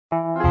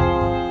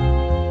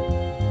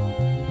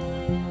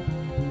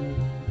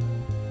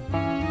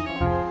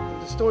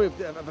story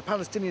of a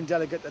Palestinian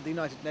delegate at the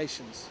United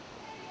Nations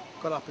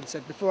got up and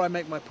said, before I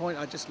make my point,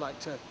 I'd just like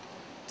to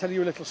tell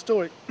you a little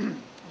story.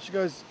 She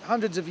goes,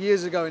 hundreds of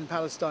years ago in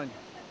Palestine,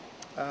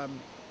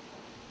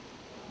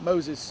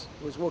 Moses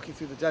was walking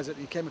through the desert.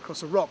 He came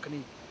across a rock and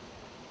he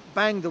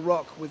banged the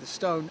rock with a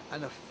stone,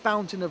 and a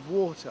fountain of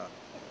water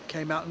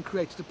came out and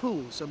created a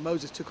pool. So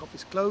Moses took off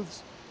his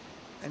clothes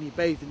and he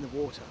bathed in the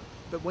water.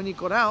 But when he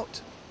got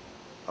out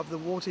of the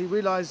water, he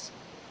realized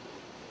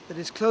that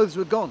his clothes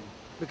were gone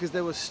because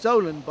they were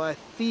stolen by a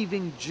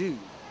thieving Jew.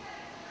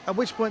 At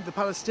which point the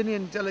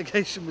Palestinian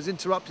delegation was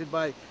interrupted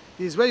by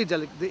the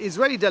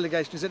Israeli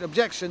delegation, who said,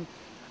 objection,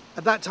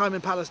 at that time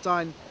in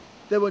Palestine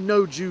there were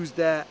no Jews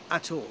there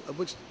at all. At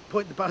which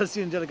point the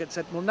Palestinian delegate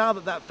said, well, now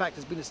that that fact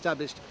has been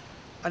established,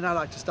 I'd now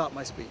like to start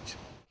my speech.